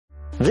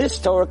This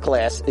Torah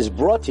class is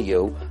brought to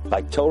you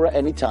by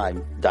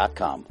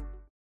TorahAnytime.com.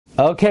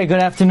 Okay, good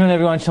afternoon,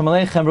 everyone. Shalom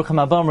Aleichem,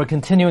 Bruchim Abom. We're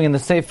continuing in the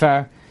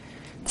Sefer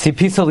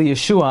Tzipisa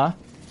Yeshua,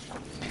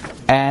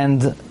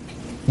 and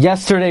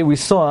yesterday we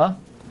saw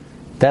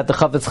that the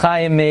Chafetz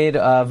Chaim made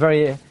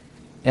very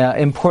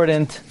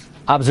important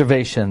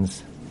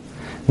observations.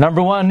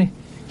 Number one,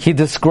 he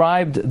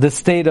described the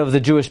state of the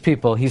Jewish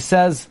people. He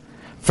says,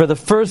 for the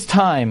first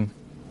time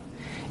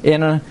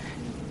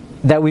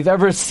that we've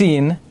ever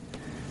seen,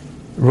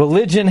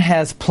 religion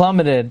has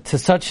plummeted to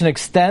such an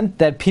extent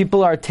that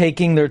people are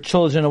taking their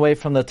children away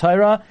from the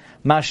Torah.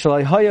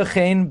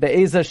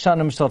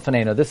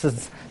 This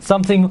is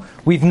something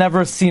we've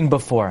never seen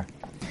before.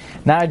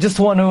 Now I just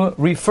want to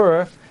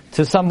refer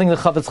to something the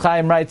Chafetz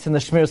Chaim writes in the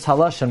Shmiras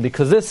Halashon,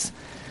 because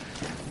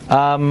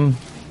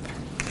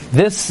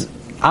this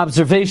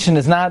observation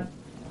is not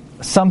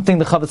something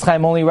the Chafetz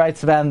Chaim only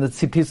writes about in the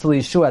Tzipisa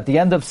Yeshua. At the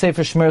end of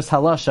Sefer Shmiras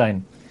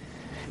Halashon,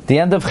 the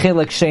end of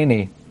Chelek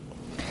Sheni,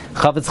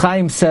 Chafetz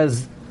Chaim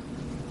says,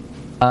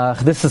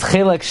 this is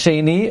Chelek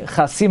Sheni,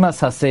 Chasimas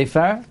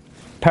HaSefer,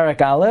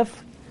 Perek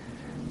Aleph,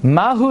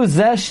 Mahu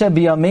zeh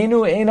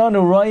shebiyamenu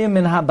einanu royim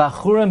min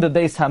habachurim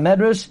bebeis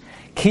hamedrash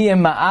ki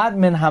im ma'ad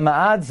min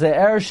hama'ad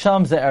ze'er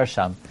sham ze'er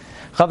sham.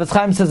 Chafetz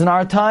Chaim says, in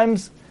our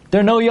times,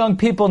 there are no young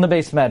people in the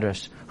Beis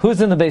Medrash.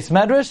 Who's in the Beis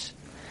Medrash?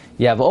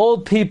 You have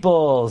old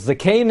people,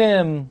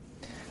 Zakenim,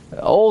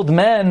 old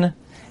men,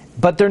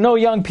 but there are no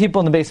young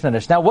people in the Beis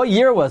Medrash. Now, what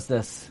year was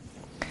this?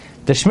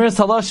 The Shmiras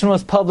Halashon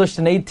was published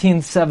in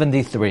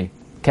 1873.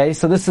 Okay,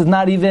 so this is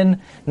not even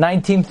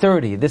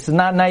 1930. This is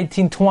not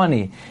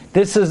 1920.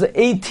 This is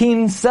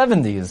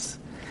 1870s.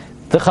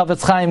 The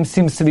Chafetz Chaim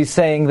seems to be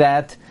saying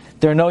that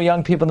there are no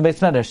young people in the Beis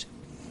Medrash.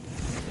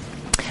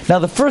 Now,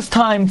 the first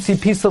time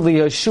Tzipisa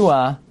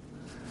Yeshua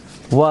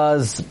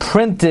was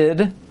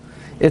printed,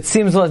 it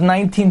seems, was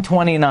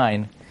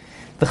 1929.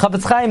 The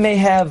Chafetz Chaim may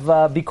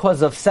have,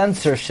 because of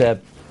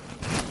censorship,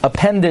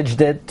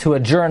 appendaged it to a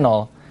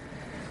journal.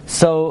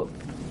 So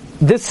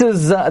this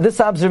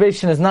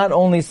observation is not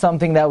only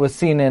something that was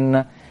seen in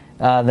the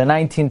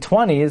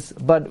 1920s,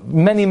 but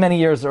many, many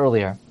years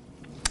earlier.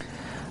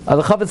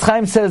 The Chafetz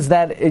Chaim says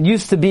that it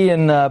used to be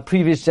in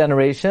previous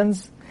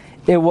generations,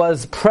 it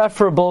was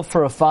preferable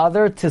for a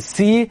father to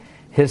see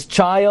his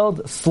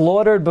child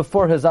slaughtered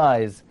before his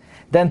eyes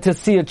than to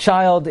see a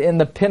child in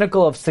the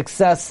pinnacle of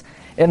success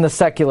in the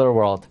secular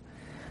world.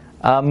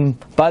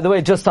 By the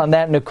way, just on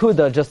that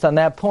Nakuda, just on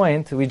that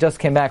point, we just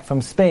came back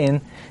from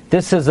Spain.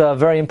 This is a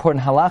very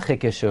important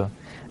halachic issue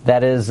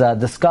that is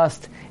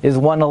discussed. Is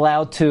one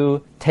allowed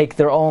to take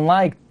their own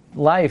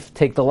life,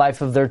 take the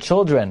life of their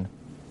children,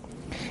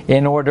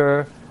 in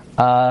order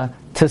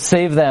to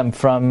save them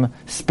from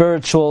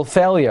spiritual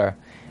failure?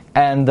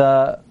 And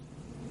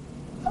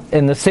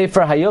in the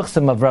Sefer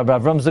Hayuchsim of Rav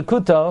Avram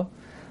Zakuto,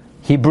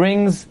 he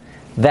brings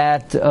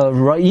that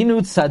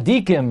Ra'inu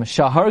tzadikim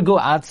shahargu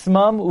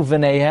atzmam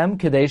uvenehem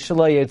kedei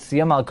shelo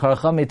yetziam al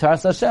karcha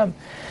mitaras Hashem.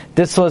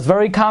 This was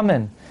very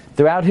common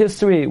throughout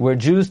history, where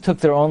Jews took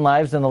their own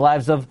lives and the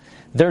lives of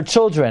their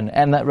children,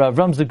 and that Rav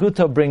Avram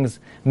Zakuto brings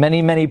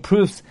many, many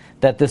proofs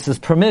that this is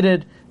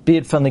permitted, be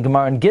it from the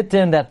Gemara in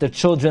Gittin, that the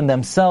children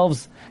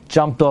themselves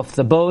jumped off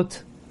the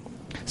boat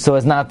so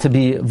as not to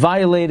be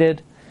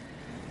violated.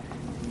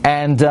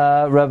 And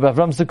Rav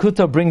Avram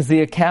Zakuto brings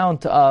the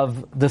account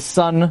of the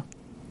son,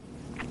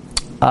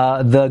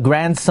 the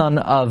grandson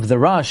of the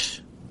Rosh,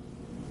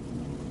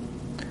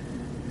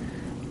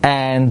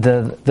 and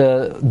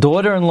the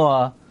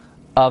daughter-in-law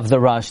of the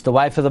Rosh, the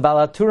wife of the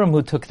Baal HaTurim,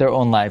 who took their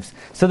own lives.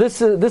 So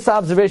this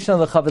observation of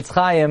the Chafetz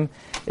Chaim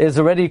is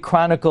already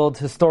chronicled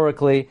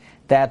historically,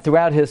 that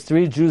throughout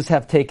history, Jews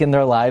have taken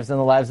their lives and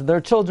the lives of their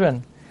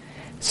children.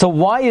 So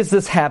why is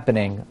this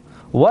happening?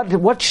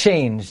 What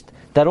changed?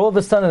 That all of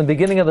a sudden, in the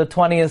beginning of the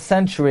 20th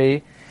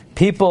century,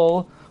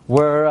 people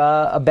were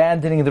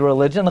abandoning the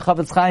religion. The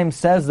Chafetz Chaim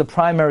says the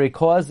primary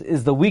cause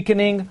is the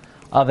weakening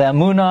of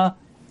Emunah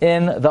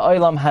in the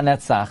Olam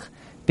HaNetzach,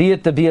 be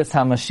it the Bias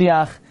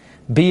HaMashiach,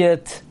 be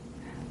it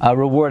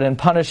reward and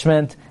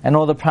punishment, and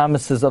all the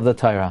promises of the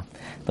Torah.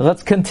 But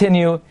let's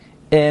continue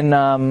in.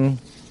 I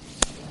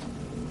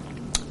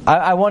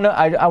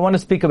want to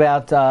speak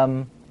about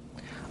a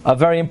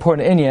very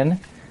important inyan,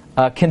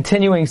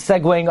 continuing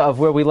segueing of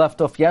where we left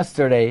off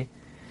yesterday,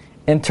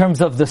 in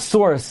terms of the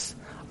source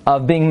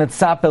of being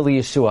Mitzapeh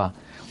Yeshua.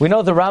 We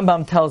know the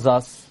Rambam tells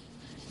us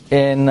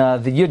in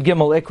the Yud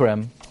Gimel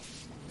Ikrim.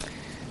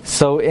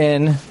 So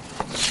in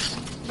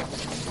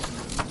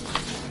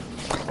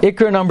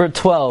Ikr number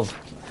 12,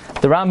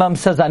 the Rambam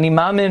says, Ani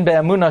mamin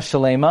be'emunah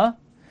shalema,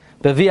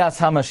 bevias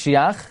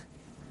hamashiach,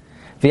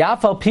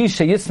 v'afal pi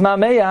sheyisma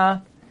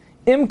meya,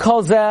 im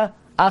kol zeh,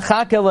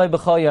 achak eloi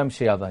b'chol yom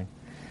sheyavai.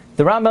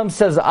 The Rambam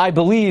says, I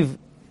believe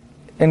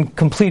in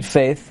complete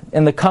faith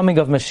in the coming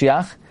of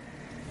Mashiach.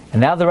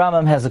 And now the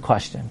Rambam has a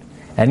question.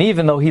 And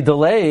even though he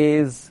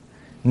delays,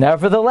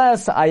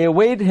 nevertheless, I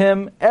await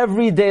him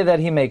every day that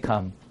he may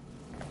come.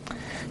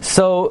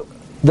 So,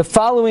 the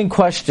following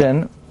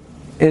question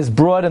is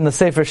brought in the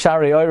Sefer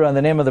Shari Oira in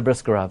the name of the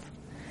Brisker Rav.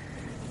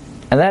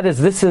 And that is,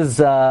 this is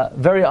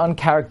very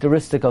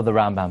uncharacteristic of the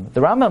Rambam.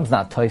 The Rambam's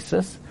not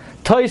Tosfos.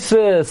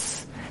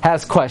 Tosfos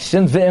has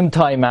questions, v'im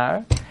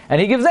taimar,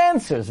 and he gives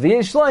answers,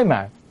 v'yesh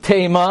loimar.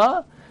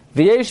 Tema,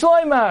 v'yesh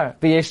loimar,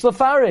 v'yesh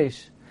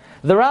lefarish.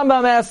 The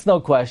Rambam asks no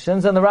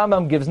questions, and the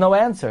Rambam gives no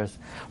answers.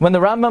 When the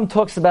Rambam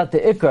talks about the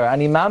Ikar,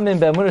 ani mamin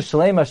be'emunah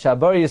shalema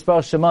shabari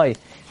yisbar shemai,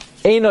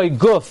 einoi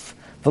guf,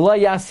 v'lo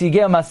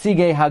yasigeh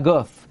masigeh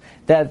haguf,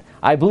 that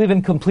I believe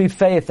in complete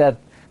faith that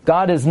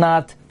God is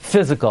not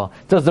physical.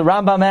 Does the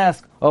Rambam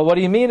ask, oh, what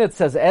do you mean? It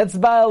says,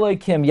 Etzba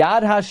Elokim,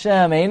 Yad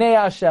Hashem, Einei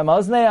Hashem,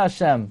 Oznei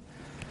Hashem.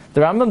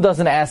 The Rambam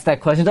doesn't ask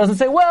that question. It doesn't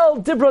say, well,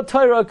 Dibra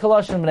Torah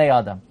Koloshim Bnei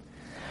Adam.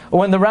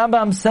 When the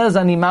Rambam says,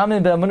 Ani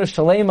mamin be'emunah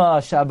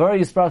shalema, Shabar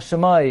Yisprach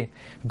Shemai,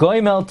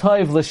 Goyim el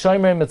Toiv,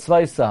 L'shomer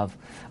mitzvaysav,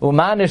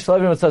 Umanish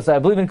L'shomer mitzvaysav, I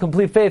believe in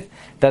complete faith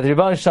that the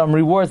Rebbeinu Shalom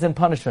rewards and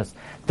punishments.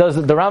 Does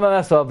the Rambam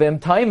ask, well, V'im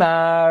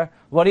Taimar,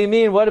 what do you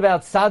mean? What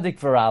about Tzaddik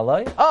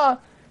V'ralai?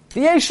 The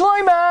Yesh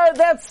Loimar,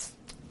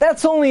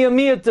 that's only a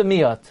miyat to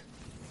miyat.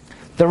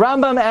 The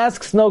Rambam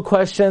asks no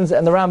questions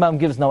and the Rambam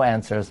gives no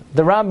answers.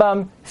 The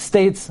Rambam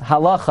states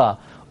halacha,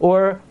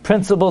 or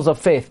principles of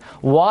faith.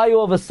 Why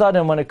all of a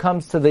sudden, when it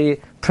comes to the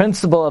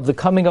principle of the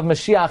coming of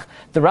Moshiach,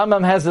 the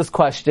Rambam has this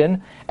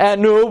question,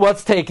 and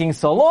what's taking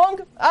so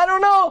long? I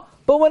don't know,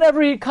 but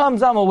whenever he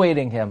comes, I'm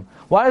awaiting him.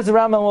 Why does the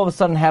Rambam all of a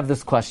sudden have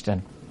this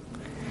question?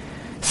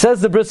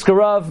 Says the Brisker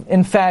Rav,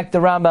 in fact, the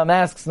Rambam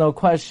asks no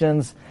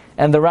questions,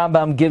 and the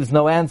Rambam gives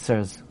no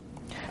answers.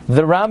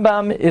 The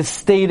Rambam is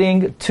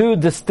stating two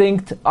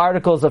distinct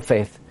articles of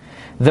faith.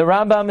 The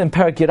Rambam in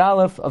Perek Yud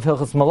Aleph of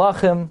Hilchos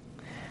Malachim,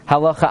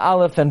 Halacha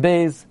Aleph and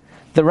Beis,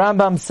 the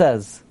Rambam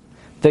says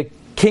that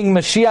King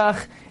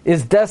Moshiach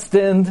is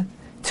destined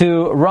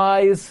to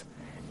rise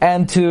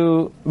and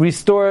to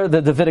restore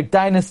the Davidic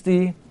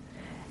dynasty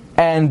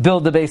and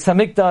build the Beis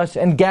Hamikdash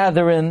and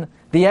gather in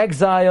the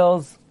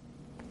exiles.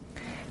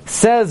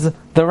 Says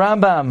the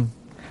Rambam,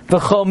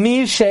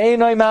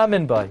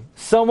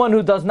 someone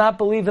who does not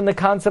believe in the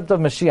concept of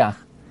Mashiach,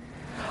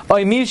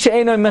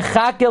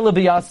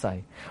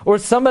 or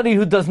somebody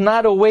who does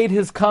not await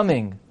his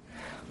coming,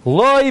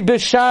 he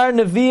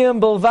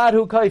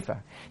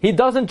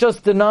doesn't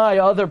just deny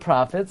other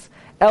prophets,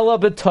 ela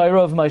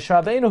b'Torah of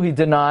Moshe Rabbeinu, he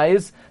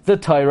denies the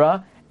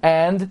Torah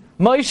and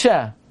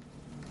Moshe.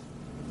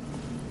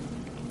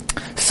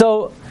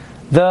 So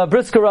the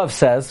Brisker Rav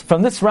says,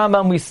 from this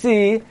Rambam we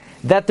see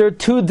that there are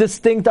two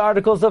distinct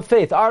articles of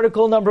faith.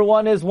 Article number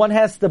one is one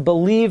has to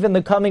believe in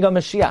the coming of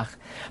Mashiach.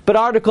 But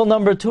article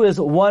number two is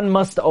one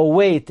must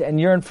await and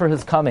yearn for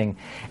his coming.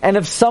 And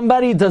if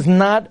somebody does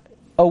not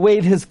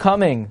await his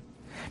coming,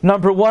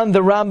 number one,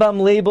 the Rambam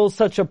labels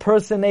such a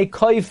person a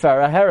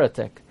koifer, a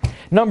heretic.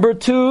 Number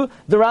two,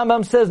 the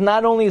Rambam says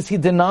not only is he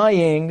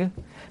denying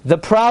the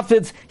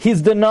prophets,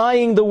 he's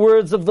denying the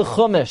words of the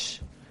Chumash.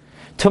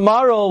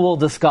 Tomorrow we'll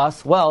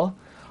discuss, well,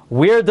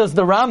 where does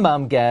the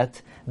Rambam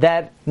get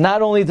that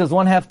not only does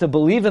one have to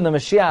believe in the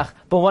Mashiach,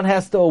 but one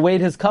has to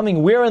await his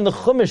coming? Where in the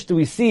Chumash do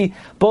we see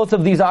both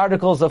of these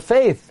articles of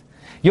faith?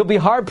 You'll be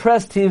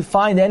hard-pressed to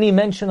find any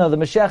mention of the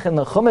Mashiach in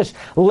the Chumash,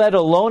 let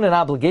alone an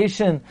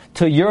obligation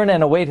to yearn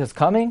and await his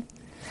coming.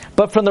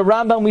 But from the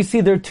Rambam we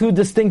see there are two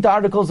distinct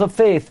articles of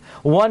faith.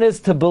 One is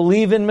to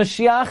believe in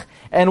Mashiach,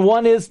 and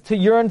one is to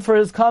yearn for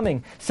his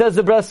coming. Says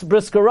the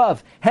Brisker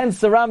Rav. Hence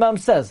the Rambam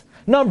says,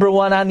 number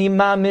one, ani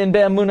mamin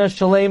be'emunah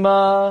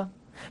shalema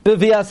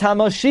b'vias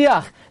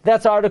HaMoshiach.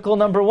 That's article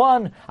number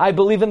one. I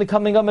believe in the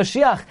coming of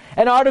Mashiach.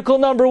 And article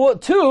number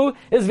two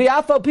is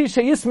v'afal pi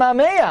sheyisma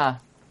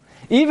me'ah.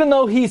 Even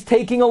though he's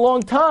taking a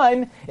long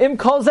time, im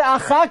kol ze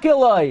achak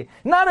eloi.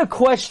 Not a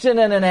question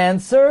and an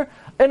answer,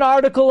 an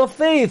article of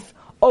faith.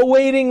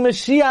 Awaiting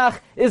Mashiach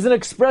is an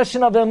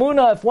expression of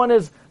emunah. If one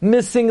is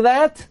missing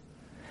that,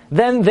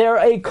 then they're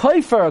a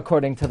koifer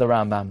according to the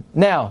Rambam.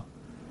 Now,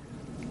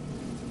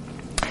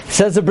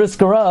 says the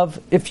Brisker Rav,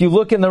 if you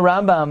look in the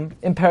Rambam,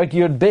 in Perek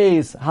Yud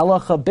Beis,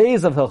 Halacha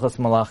Beis of Hilchos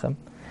Malachim,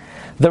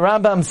 the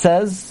Rambam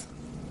says,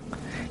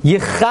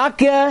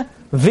 Yichake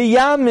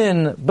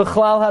v'yamin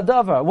b'chlal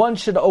hadavar. One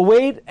should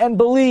await and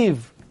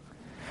believe.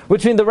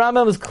 Which means the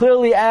Rambam is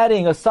clearly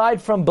adding,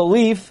 aside from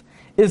belief,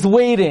 is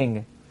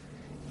waiting.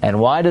 And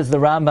why does the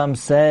Rambam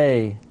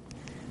say,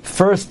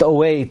 first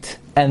await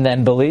and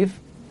then believe?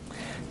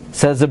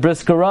 Says the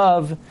Brisker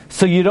Rav,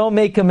 so you don't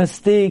make a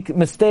mistake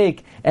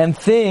and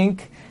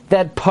think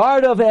that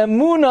part of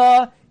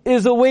emunah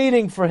is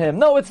awaiting for him.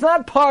 No, it's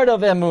not part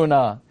of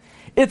emunah.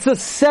 It's a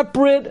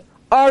separate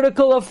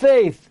article of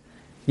faith.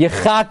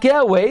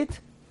 Yechake, wait,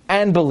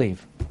 and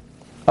believe.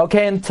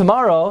 Okay, and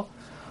tomorrow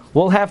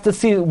we'll have to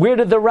see, where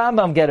did the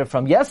Rambam get it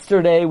from?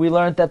 Yesterday we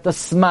learned that the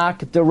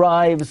Smak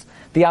derives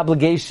the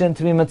obligation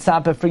to be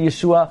mitzapeh for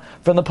Yeshua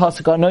from the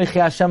pasuk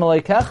Anochi Hashem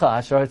Elokecha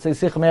Asher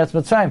Hotzeisicha Me'eretz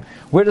Mitzrayim.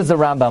 Where does the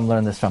Rambam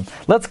learn this from?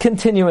 Let's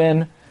continue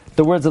in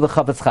the words of the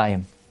Chafetz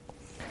Chaim.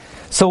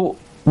 So,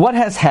 what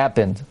has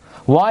happened?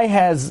 Why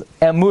has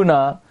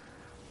emunah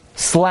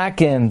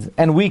slackened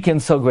and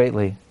weakened so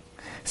greatly?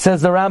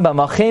 Says the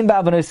Rambam, Achein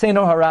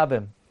ba'avonoseinu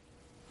harabim.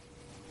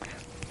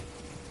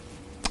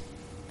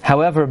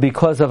 However,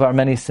 because of our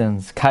many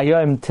sins,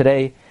 Kayom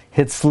today,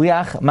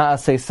 Hitzliach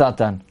Ma'aseh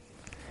Satan.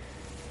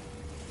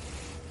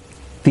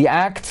 The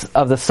acts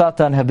of the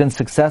Satan have been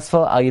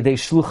successful al yidei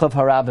shluchav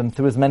harabim,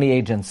 through his many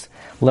agents.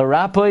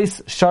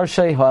 L'rapois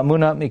sharshei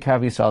ha'amuna mikar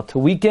Yisrael, to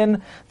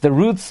weaken the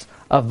roots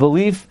of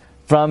belief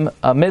from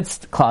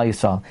amidst Klal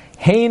Yisrael.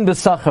 Hein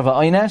b'sachar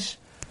v'oinesh,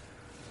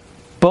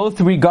 both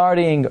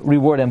regarding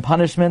reward and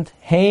punishment.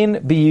 Hein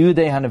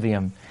b'yudei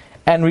hanavim,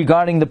 and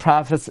regarding the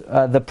prophets,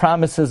 the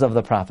promises of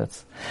the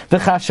prophets.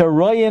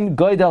 V'chasharoyin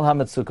goydel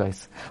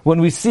hamitzukos, when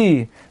we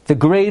see the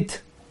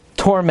great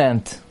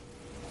torment,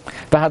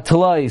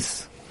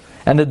 v'hatalois,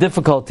 and the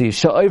difficulties,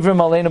 she'oivrim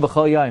aleinu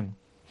b'chol yom,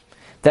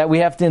 that we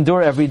have to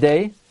endure every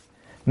day.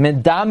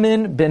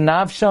 Medamin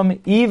benavsham,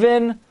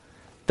 even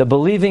the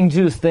believing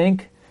Jews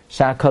think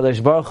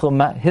sha'kadosh baruch hu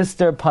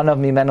hister panav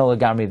mimenu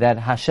legamri, that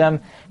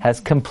Hashem has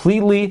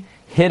completely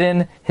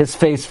hidden His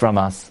face from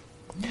us.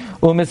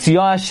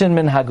 U'misyashin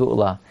min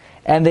hagula,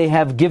 and they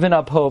have given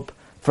up hope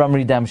from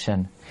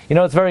redemption. You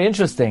know, it's very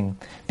interesting,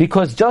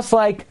 because just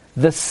like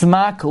the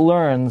Smak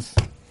learns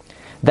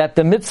that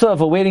the mitzvah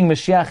of awaiting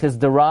Moshiach is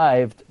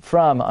derived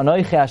from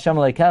Anoichi Hashem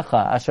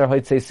Leikecha Asher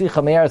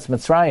Hoitzeisicha Me'eretz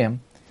Mitzrayim,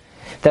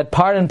 that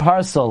part and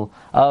parcel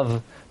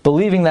of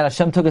believing that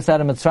Hashem took us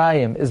out of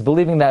Mitzrayim is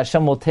believing that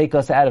Hashem will take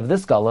us out of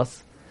this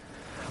galus.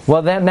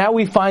 Well, then now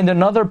we find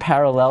another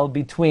parallel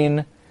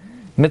between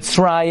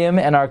Mitzrayim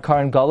and our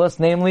current galus,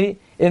 namely,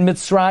 in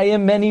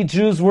Mitzrayim many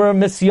Jews were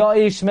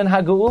Misya'ish min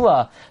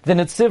Hagula. The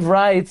Netziv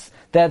writes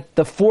that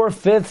the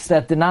 4/5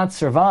 that did not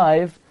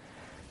survive,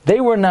 they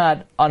were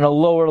not on a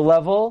lower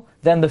level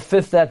than the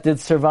 5th that did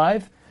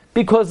survive,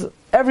 because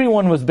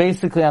everyone was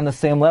basically on the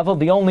same level.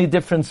 The only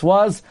difference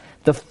was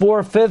the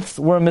 4/5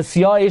 were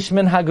Misya'ish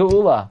min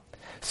Hagula.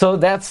 So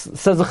that's,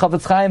 says the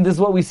Chavetz Chaim, this is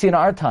what we see in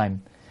our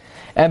time.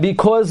 And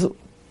because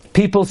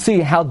people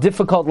see how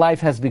difficult life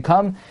has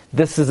become,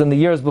 this is in the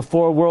years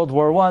before World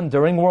War I,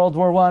 during World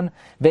War I,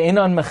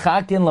 ve'enon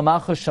mechakin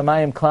l'malchus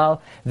shamayim klal,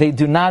 they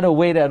do not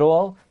await at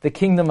all the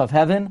kingdom of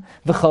heaven,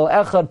 v'chol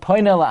echad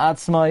poineh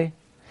la'atzmai,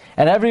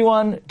 and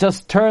everyone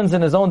just turns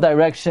in his own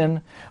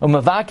direction,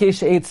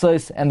 umavakesh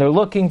eitzos, and they're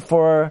looking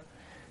for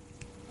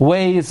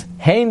ways,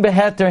 hein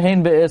beheter,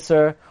 hein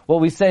be'isser, what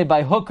we say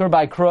by hook or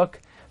by crook,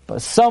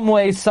 but some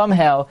way,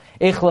 somehow,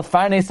 the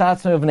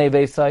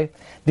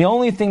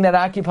only thing that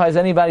occupies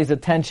anybody's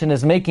attention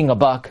is making a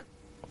buck,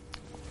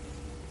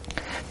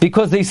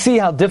 because they see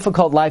how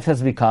difficult life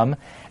has become,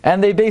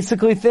 and they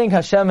basically think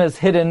Hashem has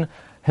hidden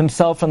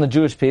Himself from the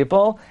Jewish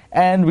people,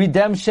 and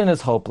redemption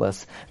is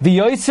hopeless.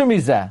 V'yoyser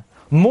mizeh,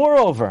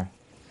 moreover,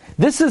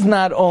 this is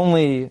not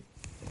only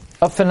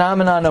a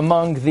phenomenon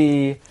among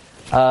the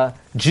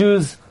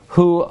Jews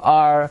who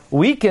are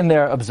weak in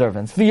their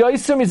observance. Even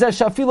the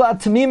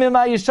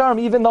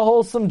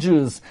wholesome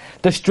Jews,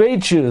 the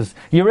straight Jews,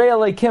 Yirei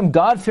Elokim,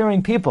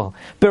 God-fearing people,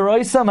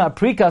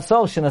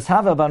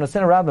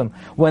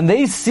 when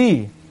they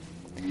see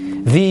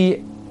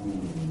the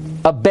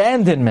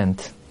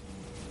abandonment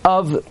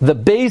of the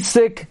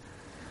basic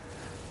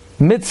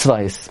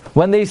mitzvahs,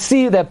 when they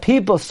see that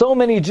people, so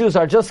many Jews,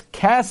 are just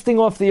casting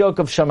off the yoke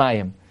of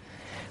Shamayim,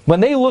 when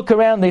they look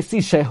around, they see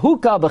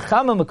shehuka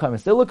b'chama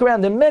mekamis. They look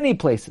around in many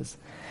places,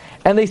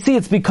 and they see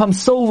it's become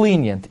so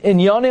lenient. In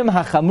yonim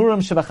hachamurim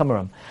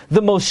shevachamurim,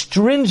 the most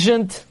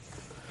stringent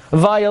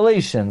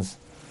violations.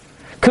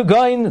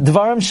 Kagain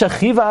dvarim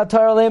shachiva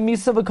atar aleim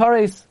misa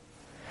v'kares.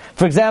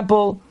 For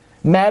example,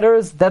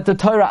 matters that the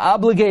Torah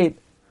obligate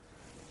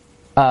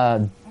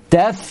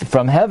death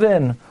from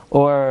heaven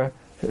or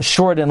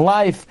short in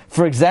life.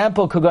 For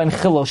example, Kagain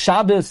chilo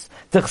Shabbos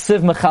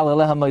tichsiv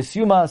mechaleleha mois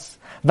yumas.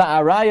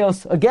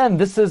 Va'arayos, again,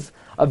 this is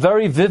a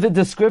very vivid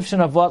description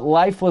of what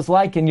life was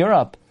like in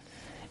Europe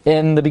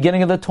in the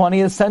beginning of the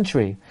 20th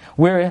century,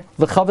 where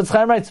the Chavetz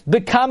Chaim writes,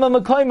 B'kama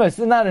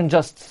mekoimos, not in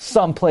just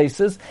some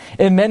places,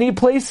 in many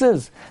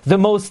places, the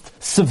most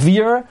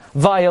severe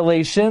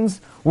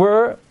violations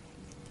were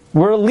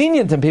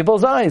lenient in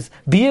people's eyes.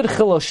 Be it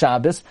Chilo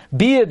Shabbos,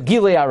 be it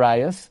Gilei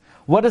Arayos.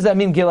 What does that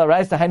mean, Gilei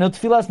Arayos? The Hainu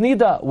Tfilas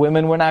Nida.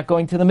 Women were not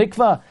going to the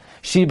mikvah.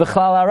 She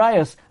b'chlal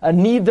arayos. A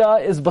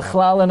nida is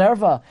b'chlal and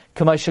erva.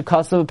 K'may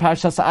shekasav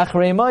parshas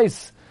achrei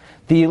mois.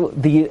 The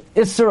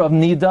isser of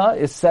nida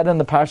is said in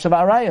the parsha of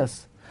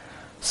arayos.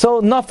 So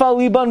nafal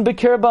liban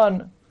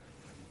b'kirban.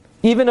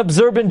 Even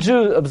observant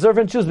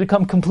Jews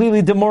become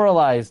completely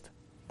demoralized.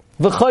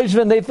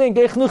 V'choshven, they think,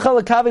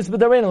 echnucha lekavis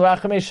b'dareinu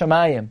rachamei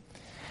shamayim.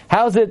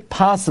 How is it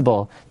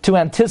possible to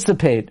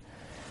anticipate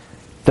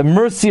the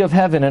mercy of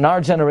heaven in our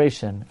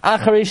generation?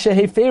 After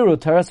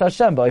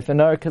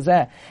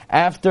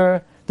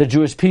the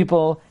Jewish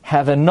people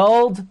have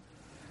annulled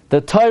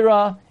the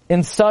Torah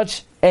in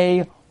such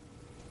a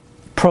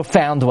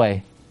profound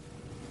way.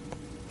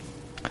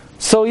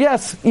 So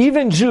yes,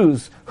 even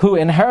Jews who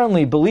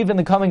inherently believe in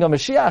the coming of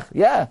Mashiach,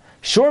 yeah,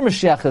 sure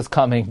Mashiach is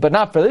coming, but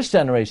not for this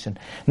generation.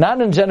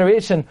 Not in a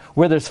generation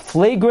where there's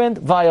flagrant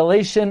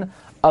violation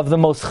of the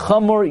most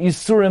chamor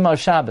yisurim of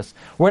Shabbos.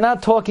 We're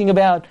not talking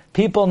about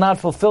people not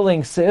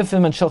fulfilling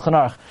seifim and Shulchan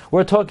Aruch.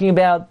 We're talking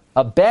about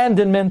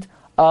abandonment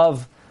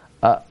of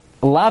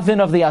lavin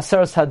of the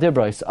Aseres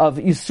Hadibros, of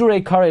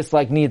Isurei Kares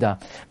like Nida,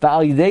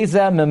 Va'al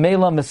Yideza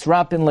Memela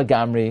Misrapin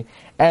Lagamri,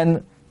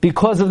 and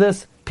because of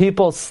this,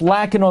 people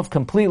slacken off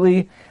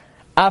completely.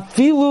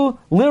 Afilu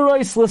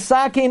Lirois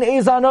Lasakin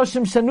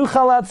Ezanoshim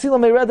Shanuchal Atzila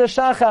Mereda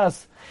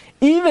Shachas,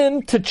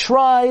 even to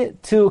try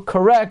to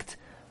correct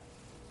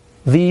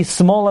the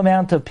small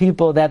amount of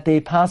people that they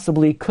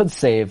possibly could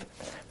save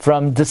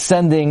from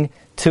descending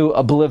to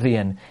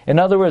oblivion. In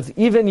other words,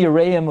 even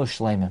Yereim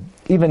Ushleimim,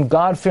 even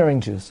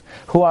God-fearing Jews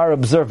who are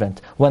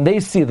observant, when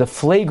they see the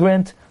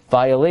flagrant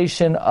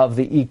violation of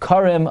the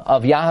Ikarim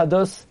of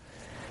Yahadus,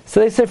 so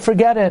they say,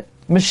 forget it.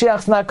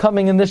 Mashiach's not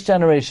coming in this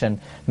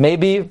generation.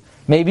 Maybe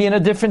in a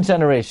different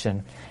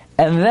generation.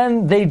 And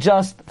then they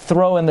just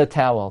throw in the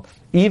towel.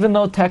 Even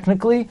though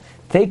technically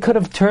they could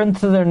have turned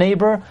to their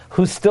neighbor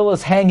who still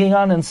is hanging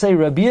on and say,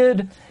 Rabbi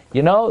Yid,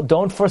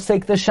 don't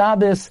forsake the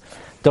Shabbos,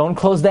 don't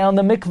close down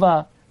the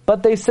mikvah.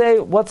 But they say,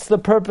 what's the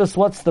purpose?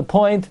 What's the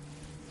point?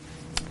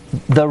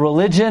 The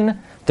religion,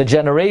 the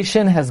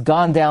generation has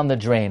gone down the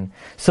drain.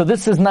 So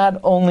this is not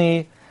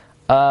only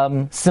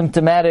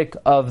symptomatic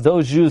of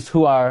those Jews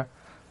who are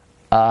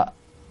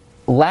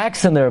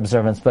lax in their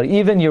observance, but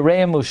even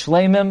Yereim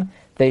Ushleimim,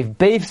 they've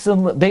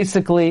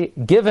basically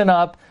given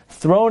up,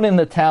 thrown in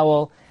the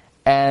towel,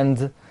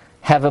 and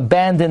have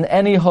abandoned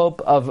any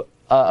hope of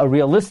a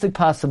realistic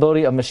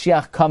possibility of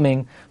Mashiach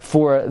coming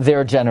for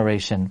their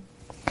generation.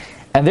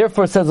 And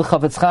therefore, says the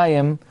Chavetz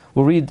Chaim,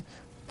 we'll read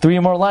 3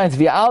 more lines.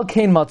 V'al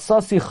kein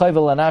matzasi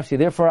chayvel anafshi.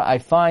 Therefore, I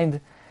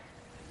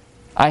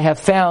have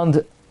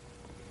found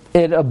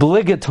it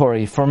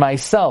obligatory for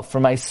myself, for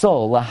my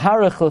soul,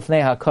 laharich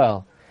lifnei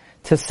hakol,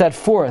 to set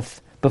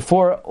forth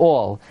before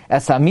all,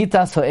 as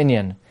amitas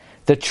ha'inyan,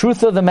 the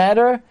truth of the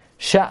matter,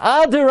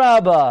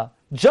 sha'adirabba,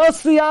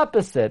 just the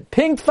opposite,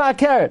 pink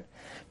fakert,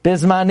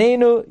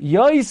 bizmanenu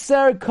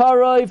yoiser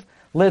karoiv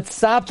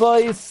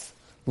litzapois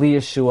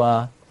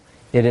liyeshua.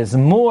 It is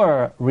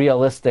more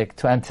realistic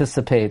to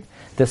anticipate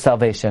the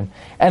salvation.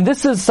 And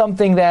this is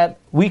something that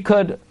we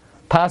could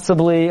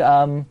possibly,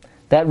 that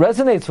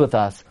resonates with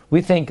us.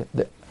 We think,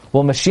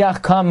 will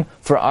Mashiach come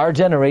for our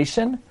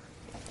generation,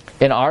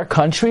 in our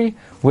country,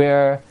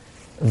 where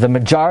the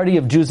majority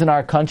of Jews in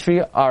our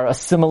country are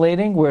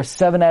assimilating, where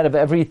 7 out of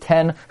every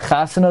 10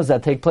 chasanos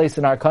that take place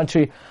in our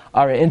country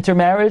are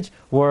intermarriage,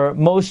 where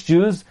most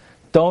Jews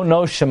don't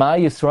know Shema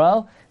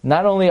Yisrael,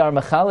 not only are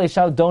Mechalei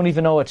Shabbos, don't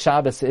even know what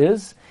Shabbos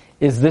is.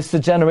 Is this the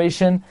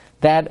generation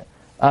that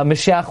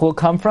Mashiach will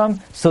come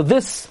from? So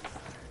this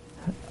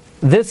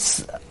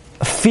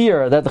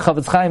fear that the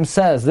Chavetz Chaim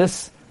says,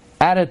 this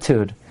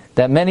attitude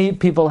that many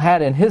people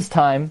had in his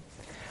time,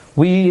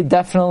 we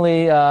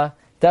definitely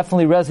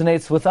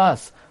resonates with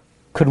us.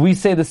 Could we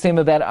say the same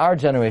about our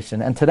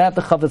generation? And to that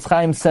the Chavetz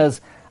Chaim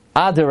says,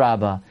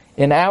 Adarabba,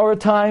 in our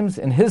times,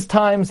 in his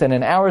times, and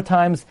in our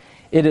times,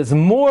 it is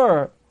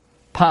more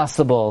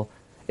possible,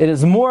 it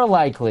is more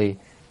likely,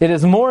 it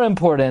is more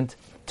important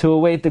to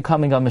await the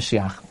coming of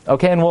Mashiach.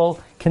 Okay, and we'll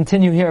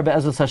continue here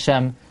Be'ezus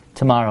Hashem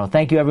tomorrow.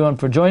 Thank you everyone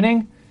for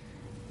joining.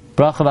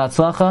 Bracha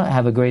v'atzlacha.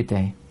 Have a great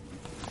day.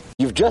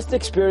 You've just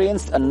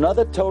experienced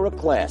another Torah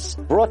class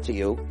brought to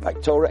you by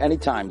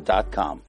TorahAnytime.com.